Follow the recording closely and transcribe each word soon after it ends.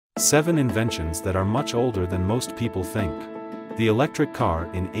7 inventions that are much older than most people think. The electric car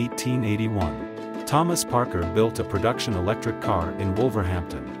in 1881. Thomas Parker built a production electric car in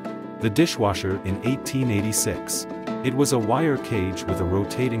Wolverhampton. The dishwasher in 1886. It was a wire cage with a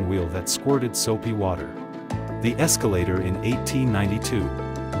rotating wheel that squirted soapy water. The escalator in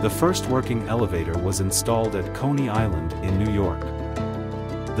 1892. The first working elevator was installed at Coney Island in New York.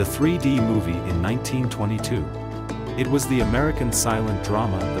 The 3D movie in 1922. It was the American silent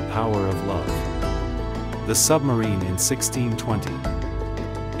drama The Power of Love. The submarine in 1620.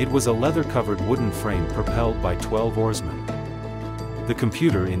 It was a leather-covered wooden frame propelled by 12 oarsmen. The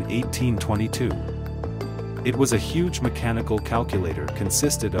computer in 1822. It was a huge mechanical calculator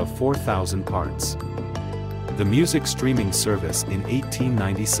consisted of 4,000 parts. The music streaming service in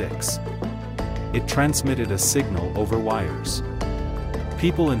 1896. It transmitted a signal over wires.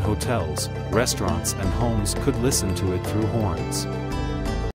 People in hotels, restaurants and homes could listen to it through horns.